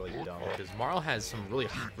something really dumb because Marl has some really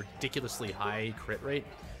ridiculously high crit rate,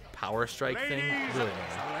 power strike thing. Really annoying.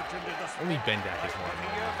 Only Bendak is more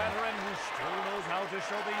A veteran who still knows how to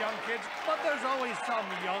show the young kids, but there's always some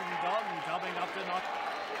young gun coming up to knock.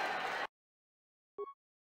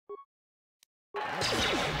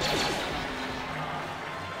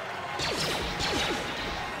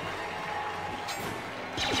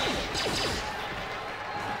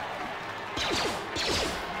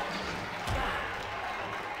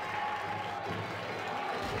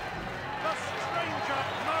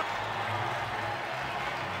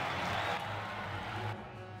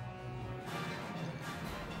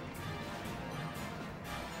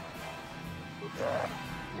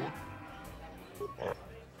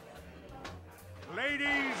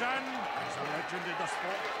 Ladies and as a legend in the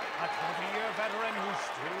sport, a 20-year veteran who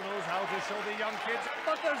still knows how to show the young kids,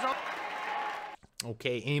 but there's a...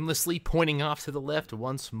 Okay, aimlessly pointing off to the left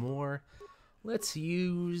once more. Let's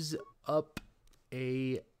use up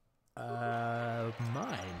a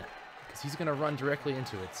mine, because he's gonna run directly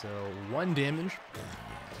into it. So 1 damage.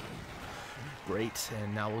 Great,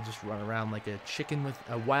 and now we'll just run around like a chicken with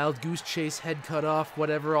a wild goose chase, head cut off,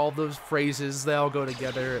 whatever, all those phrases, they all go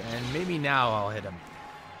together, and maybe now I'll hit him.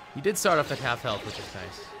 He did start off at half health, which is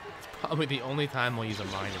nice. It's probably the only time we'll use a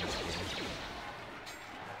mine in this game.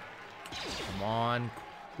 Come on.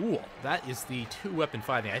 Cool. That is the 2-weapon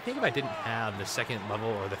fighting. I think if I didn't have the 2nd level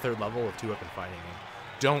or the 3rd level of 2-weapon fighting,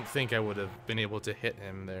 I don't think I would have been able to hit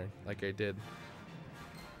him there like I did.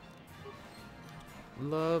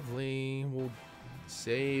 Lovely. We'll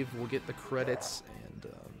save. We'll get the credits. And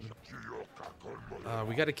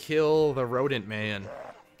we gotta kill the rodent man.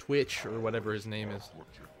 Twitch, or whatever his name is.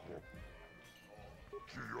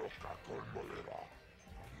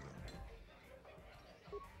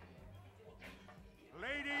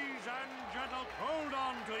 Ladies and gentlemen, hold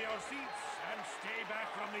on to your seats and stay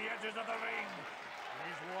back from the edges of the ring.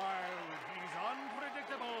 He's wild, he's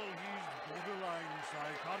unpredictable, he's borderline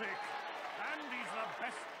psychotic. And he's the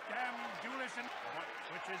best damn duelist in what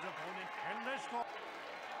Twitch's opponent in this score.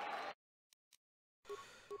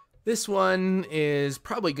 This one is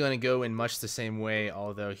probably going to go in much the same way,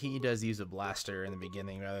 although he does use a blaster in the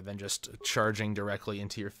beginning rather than just charging directly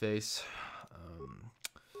into your face.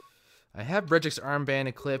 I have Bredric's armband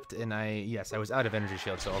equipped, and I was out of energy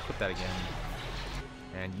shield, so I'll equip that again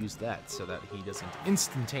and use that so that he doesn't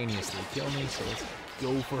instantaneously kill me. So let's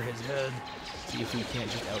go for his head, see if we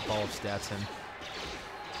can't just outball stats him.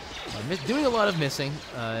 Doing a lot of missing.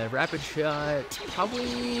 Rapid shot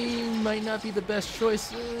probably might not be the best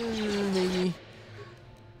choice. Maybe.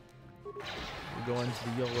 We're going to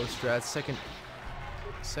the YOLO strat. Second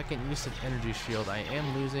use of energy shield. I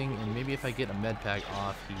am losing, and maybe if I get a med pack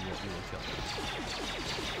off, he will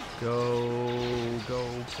kill me. Go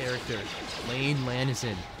character. Lane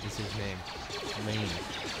Lanison is his name. Lane.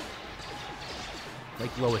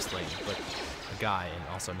 Like Lois Lane, but a guy, and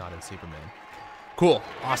also not in Superman. Cool.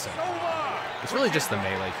 Awesome. It's really just the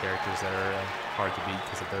melee characters that are hard to beat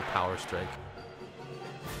because of their power strike.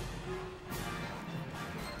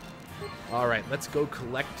 Alright, let's go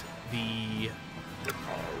collect the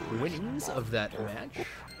winnings of that match.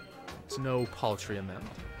 It's no paltry amount.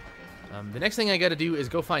 The next thing I gotta do is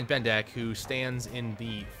go find Bendak, who stands in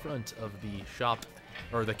the front of the shop,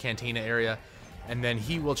 or the cantina area, and then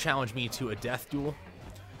he will challenge me to a death duel.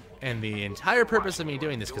 And the entire purpose of me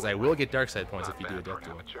doing this, because I will get dark side points if you do a death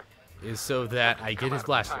duel, is so that I get his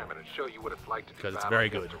blaster. Because it's very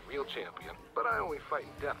good. Real champion, but I only fight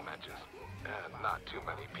in death matches. And not too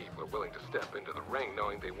many people are willing to step into the ring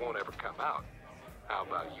knowing they won't ever come out. How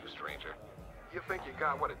about you, stranger? You think you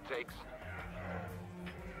got what it takes?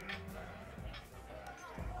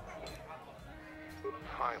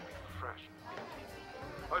 Finally, fresh.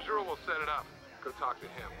 Azura will set it up. Go talk to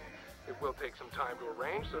him. It will take some time to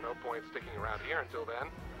arrange, so no point sticking around here until then.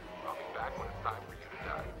 I'll be back when it's time for you to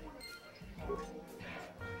die.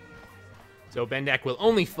 So Bendak will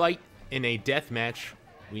only fight in a death match.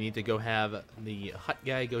 We need to go have the hut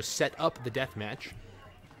guy go set up the death match,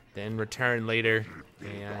 then return later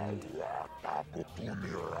and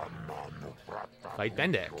fight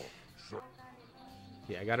Bendak.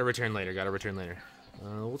 Yeah, I gotta return later.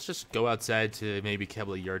 Let's just go outside to maybe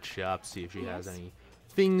Kebla Yard shop, see if she has any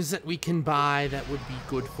things that we can buy that would be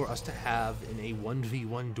good for us to have in a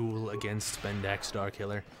 1v1 duel against Bendak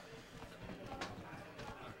Starkiller.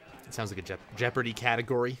 It sounds like a Jeopardy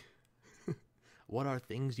category. What are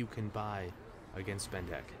things you can buy against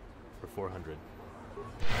Bendak for 400?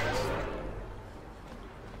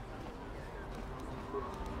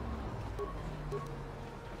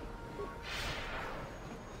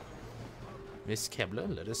 Miss Kebla,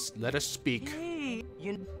 let us speak. Hey,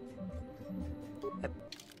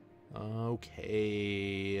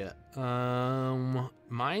 Okay.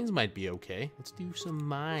 Mines might be okay. Let's do some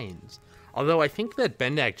mines. Although I think that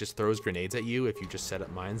Bendak just throws grenades at you if you just set up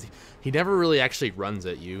mines. He never really actually runs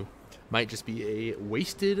at you. Might just be a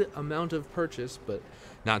wasted amount of purchase, but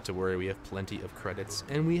not to worry. We have plenty of credits,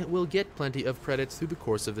 and we will get plenty of credits through the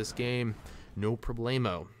course of this game. No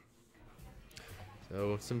problemo.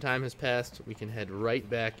 So some time has passed. We can head right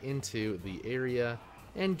back into the area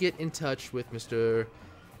and get in touch with Mr.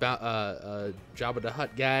 Jabba the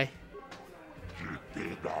Hutt guy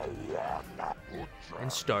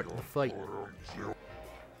and start the fight.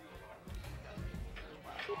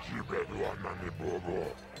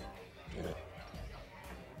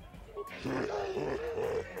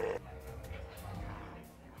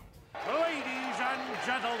 Ladies and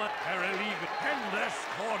gentlemen, paralegal in this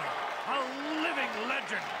corner, a living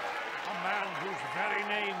legend, a man whose very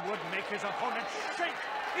name would make his opponents shake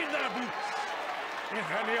in their boots,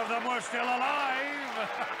 if any of them were still alive.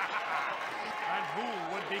 And who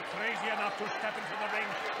would be crazy enough to step into the ring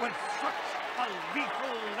with such a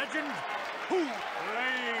lethal legend? Who,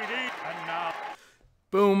 lady, and now...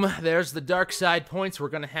 Boom, there's the dark side points we're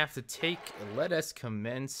gonna have to take. Let us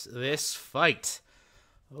commence this fight.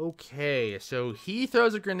 Okay, so he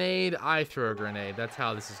throws a grenade, I throw a grenade. That's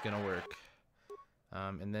how this is gonna work.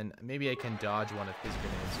 And then maybe I can dodge one of his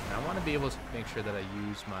grenades. And I want to be able to make sure that I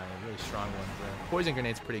use my really strong ones. Poison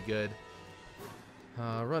grenade's pretty good.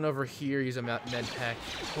 Run over here, use a med pack.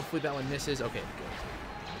 Hopefully that one misses. Okay, good.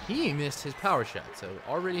 he missed his power shot, so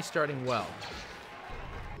already starting well.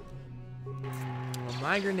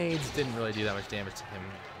 My grenades didn't really do that much damage to him,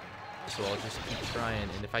 so I'll just keep trying.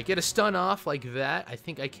 And if I get a stun off like that, I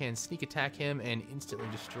think I can sneak attack him and instantly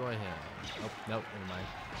destroy him. Oh, nope, never mind.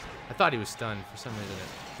 I thought he was stunned. For some reason,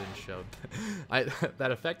 it didn't show.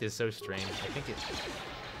 That effect is so strange. I think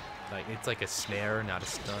it's like a snare, not a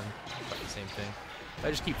stun. But the same thing. I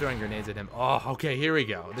just keep throwing grenades at him. Oh, okay, here we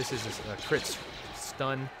go. This is a crit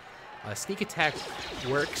stun. Sneak attack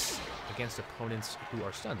works against opponents who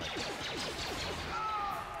are stunned like that.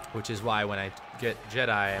 Which is why when I get Jedi,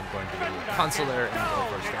 I'm going to do Consular and go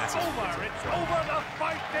for Stasis.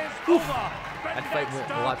 That fight went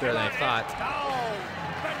a lot better than I thought.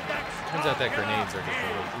 Turns out that grenades are just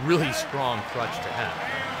a really strong crutch to have.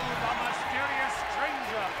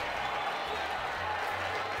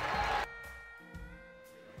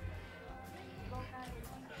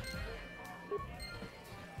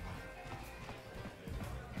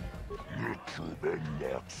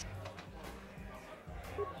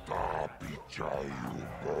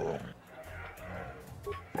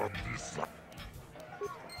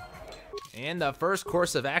 And the first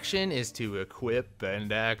course of action is to equip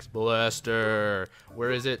Bendax Blaster. Where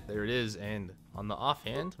is it? There it is. And on the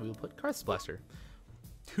offhand, we will put Karth's Blaster.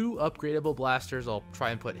 2 upgradable blasters. I'll try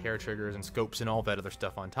and put hair triggers and scopes and all that other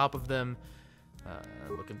stuff on top of them.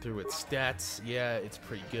 Looking through its stats, yeah, it's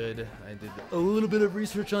pretty good. I did a little bit of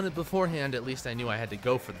research on it beforehand. At least I knew I had to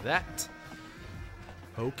go for that.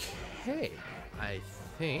 Okay, I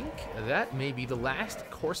think that may be the last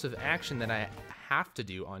course of action that I have to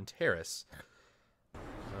do on Terrace.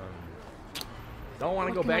 Don't want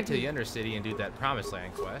to go back to the Undercity and do that Promised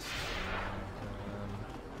Land quest.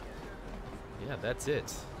 Yeah, that's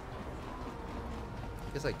it.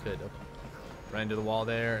 I guess I could. Right into the wall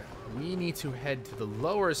there. We need to head to the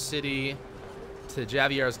lower city, to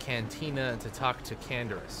Javier's Cantina, to talk to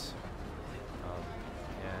Canderous.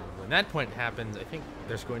 And when that point happens, I think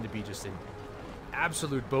there's going to be just an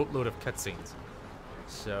absolute boatload of cutscenes.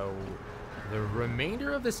 So the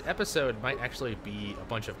remainder of this episode might actually be a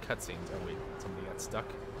bunch of cutscenes. Oh wait, somebody got stuck.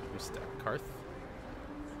 Who's stuck? Karth?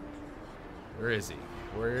 Where is he?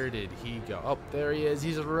 Where did he go? Oh, there he is.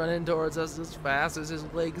 He's running towards us as fast as his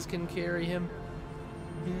legs can carry him.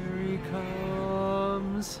 Here he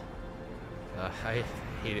comes. I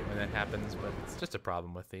hate it when that happens, but it's just a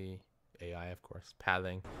problem with the AI, of course.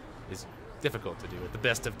 Pathing is difficult to do at the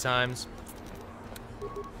best of times.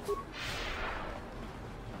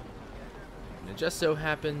 And it just so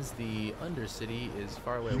happens the Undercity is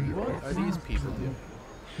far away. What are these people doing?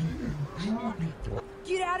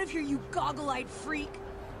 Get out of here, you goggle-eyed freak!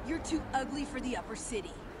 You're too ugly for the upper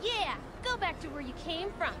city. Yeah, go back to where you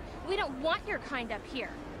came from. We don't want your kind up here.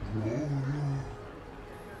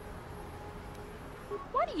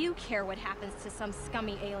 Why do you care what happens to some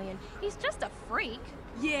scummy alien? He's just a freak.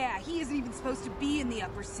 Yeah, he isn't even supposed to be in the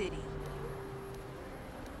upper city.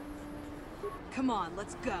 Come on,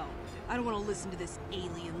 let's go. I don't want to listen to this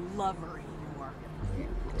alien lover anymore.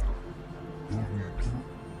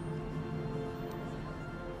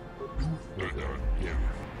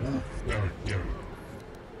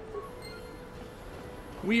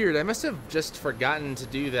 Weird, I must have just forgotten to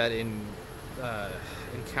do that in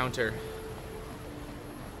encounter.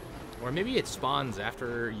 Or maybe it spawns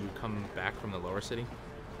after you come back from the lower city.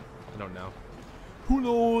 I don't know. Who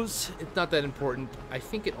knows? It's not that important. I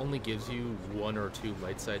think it only gives you 1 or 2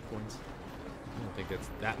 light side points. I don't think that's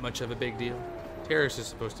that much of a big deal. Terrace is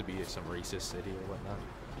supposed to be some racist city or whatnot.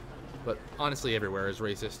 But honestly, everywhere is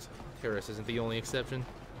racist. Terrace isn't the only exception.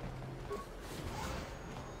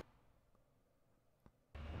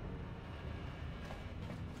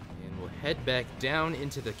 And we'll head back down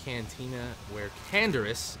into the cantina where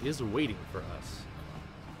Canderous is waiting for us.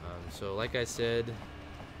 So like I said,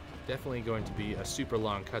 definitely going to be a super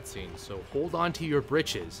long cutscene, so hold on to your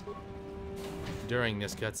britches during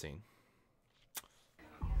this cutscene.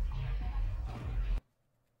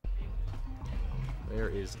 Where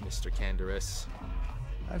is Mr. Canderous?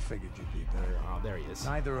 I figured you'd be better. Oh, there he is.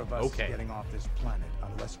 Neither of us is getting off this planet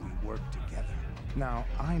unless we work together. Now,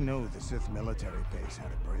 I know the Sith military base had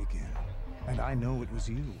a break-in, and I know it was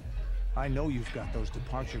you. I know you've got those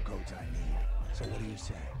departure codes I need. So what do you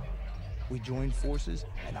say? We join forces,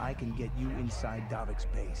 and I can get you inside Davik's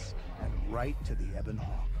base, and right to the Ebon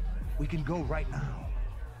Hawk. We can go right now.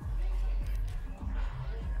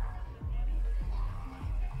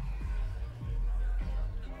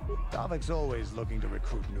 Davik's always looking to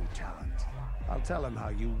recruit new talent. I'll tell him how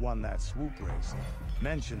you won that swoop race.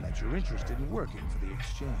 Mention that you're interested in working for the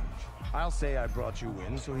exchange. I'll say I brought you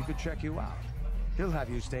in so he could check you out. He'll have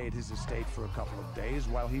you stay at his estate for a couple of days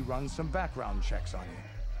while he runs some background checks on you.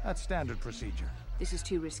 That's standard procedure. This is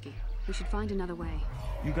too risky. We should find another way.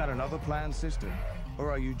 You got another plan, sister?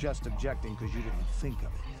 Or are you just objecting because you didn't think of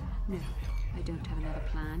it? No, I don't have another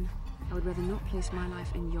plan. I would rather not place my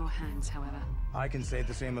life in your hands, however. I can say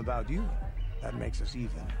the same about you. That makes us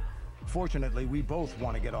even. Fortunately, we both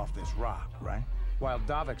want to get off this rock, right? While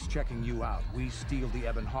Davik's checking you out, we steal the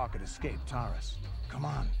Ebon Hawk and escape Taris. Come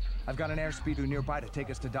on. I've got an airspeeder nearby to take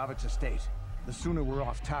us to Davik's estate. The sooner we're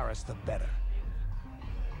off Taris, the better.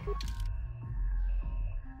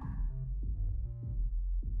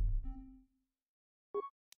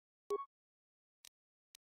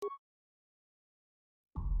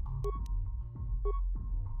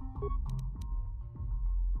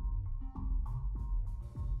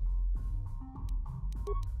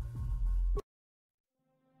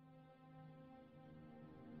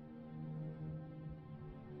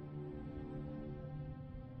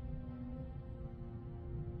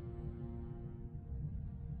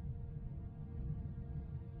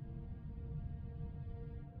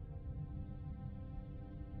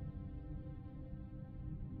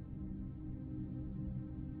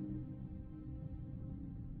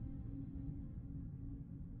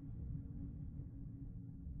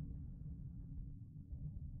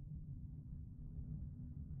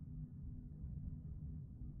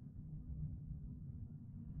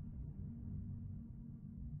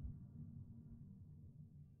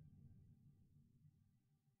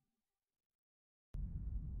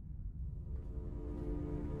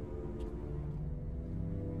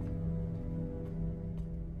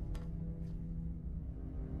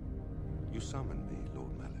 You summoned me,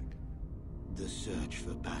 Lord Malak. The search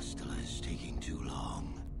for Bastila is taking too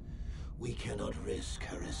long. We cannot risk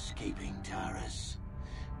her escaping Taris.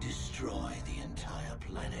 Destroy the entire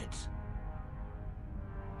planet.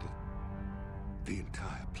 The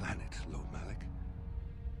entire planet, Lord Malak?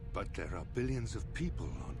 But there are billions of people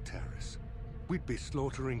on Taris. We'd be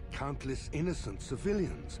slaughtering countless innocent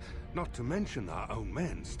civilians, not to mention our own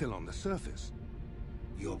men still on the surface.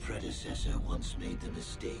 Your predecessor once made the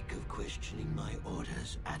mistake of questioning my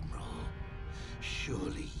orders, Admiral.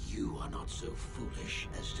 Surely you are not so foolish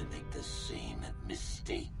as to make the same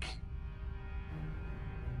mistake.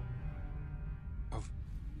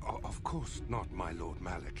 Of course not, my Lord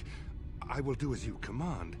Malak. I will do as you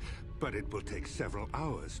command, but it will take several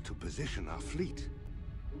hours to position our fleet.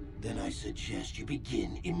 Then I suggest you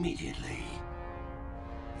begin immediately.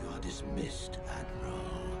 You are dismissed, Admiral.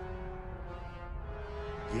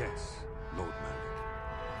 Yes, Lord Malak.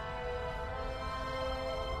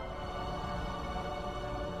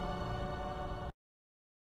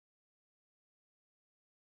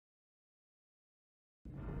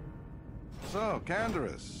 So,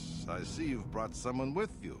 Canderous, I see you've brought someone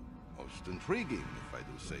with you. Most intriguing, if I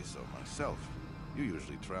do say so myself. You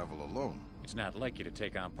usually travel alone. It's not like you to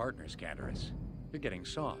take on partners, Canderous. You're getting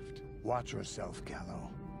soft. Watch yourself, Callow.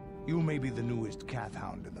 You may be the newest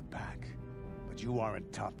Cathhound in the pack, but you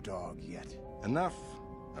aren't top dog yet. Enough.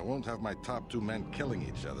 I won't have my top two men killing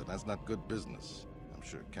each other. That's not good business. I'm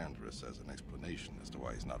sure Canderous has an explanation as to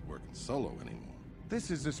why he's not working solo anymore.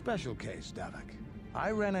 This is a special case, Davik.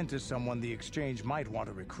 I ran into someone the Exchange might want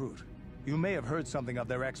to recruit. You may have heard something of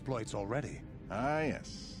their exploits already. Ah,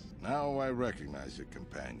 yes. Now I recognize your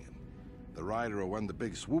companion. The rider who won the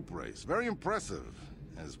big swoop race. Very impressive,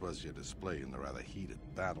 as was your display in the rather heated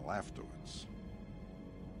battle afterwards.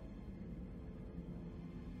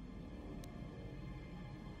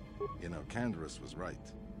 You know, Canderous was right.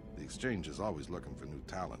 The Exchange is always looking for new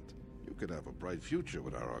talent. You could have a bright future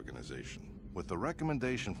with our organization. With the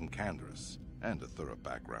recommendation from Canderous, and a thorough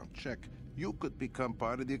background check, you could become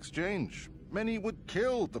part of the Exchange. Many would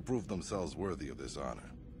kill to prove themselves worthy of this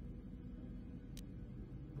honor.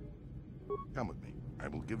 Come with me. I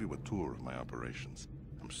will give you a tour of my operations.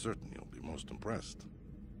 I'm certain you'll be most impressed.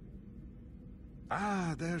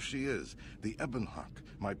 Ah, there she is. The Ebon Hawk,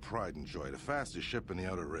 my pride and joy, the fastest ship in the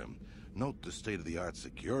Outer Rim. Note the state-of-the-art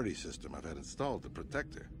security system I've had installed to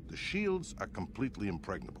protect her. The shields are completely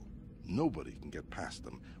impregnable. Nobody can get past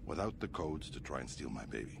them without the codes to try and steal my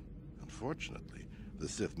baby. Unfortunately, the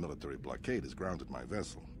Sith military blockade has grounded my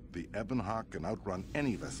vessel. The Ebon Hawk can outrun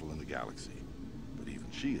any vessel in the galaxy. But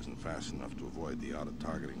even she isn't fast enough to avoid the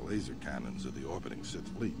auto-targeting laser cannons of the orbiting Sith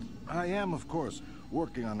fleet. I am, of course,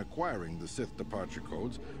 working on acquiring the Sith departure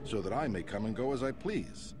codes so that I may come and go as I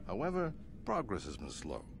please. However, progress has been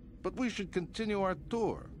slow. But we should continue our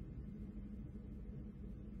tour.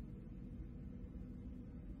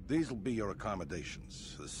 These will be your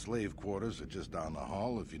accommodations. The slave quarters are just down the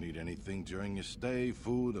hall. If you need anything during your stay,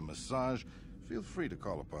 food, a massage, feel free to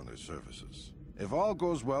call upon their services. If all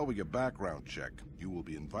goes well with your background check, you will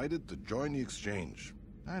be invited to join the exchange.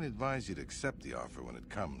 I'd advise you to accept the offer when it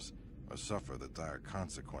comes, or suffer the dire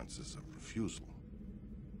consequences of refusal.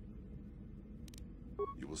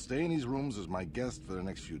 You will stay in these rooms as my guest for the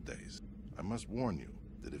next few days. I must warn you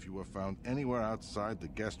that if you are found anywhere outside the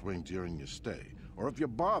guest wing during your stay, or if you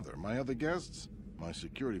bother my other guests, my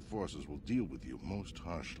security forces will deal with you most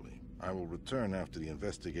harshly. I will return after the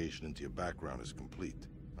investigation into your background is complete.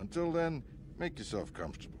 Until then, make yourself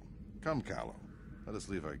comfortable. Come, Callow. Let us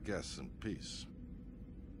leave our guests in peace.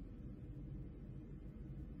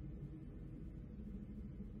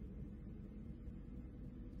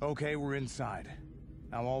 Okay, we're inside.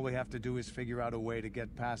 Now all we have to do is figure out a way to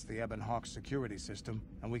get past the Ebon Hawk security system,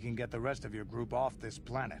 and we can get the rest of your group off this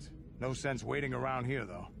planet. No sense waiting around here,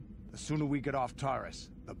 though. The sooner we get off Taurus,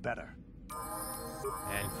 the better.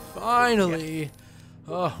 And finally,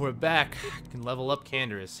 oh, we're back. Can level up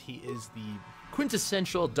Canderous. He is the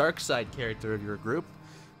quintessential dark side character of your group,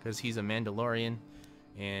 because he's a Mandalorian,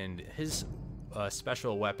 and his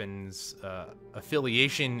special weapons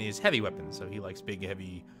affiliation is heavy weapons, so he likes big,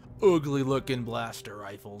 heavy, ugly-looking blaster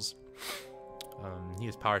rifles. He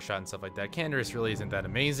has power shot and stuff like that. Canderous really isn't that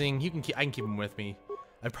amazing. I can keep him with me.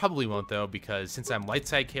 I probably won't, though, because since I'm light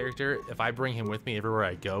side character, if I bring him with me everywhere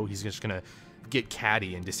I go, he's just gonna get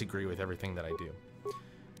catty and disagree with everything that I do,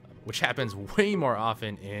 which happens way more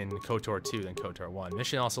often in KOTOR 2 than KOTOR 1.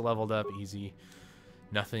 Mission also leveled up, easy,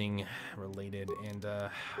 nothing related, and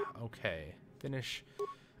okay, finish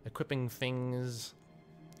equipping things.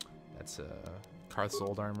 That's Karth's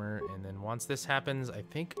old armor, and then once this happens, I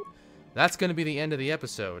think that's going to be the end of the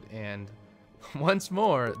episode. And once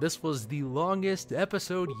more, this was the longest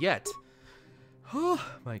episode yet. Oh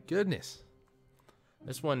my goodness,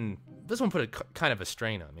 this one put a kind of a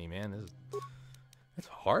strain on me, man. It's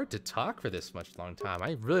hard to talk for this much long time.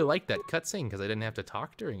 I really liked that cutscene because I didn't have to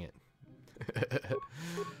talk during it.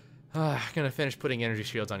 Gonna finish putting energy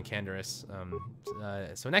shields on Canderous.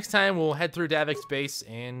 So next time we'll head through Davik's base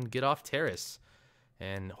and get off Taurus.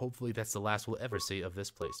 And hopefully that's the last we'll ever see of this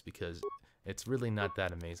place, because it's really not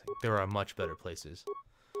that amazing. There are much better places.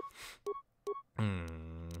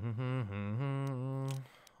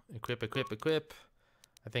 Equip, equip, equip.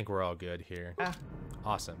 I think we're all good here.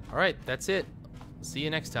 Awesome. All right, that's it. See you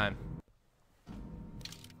next time.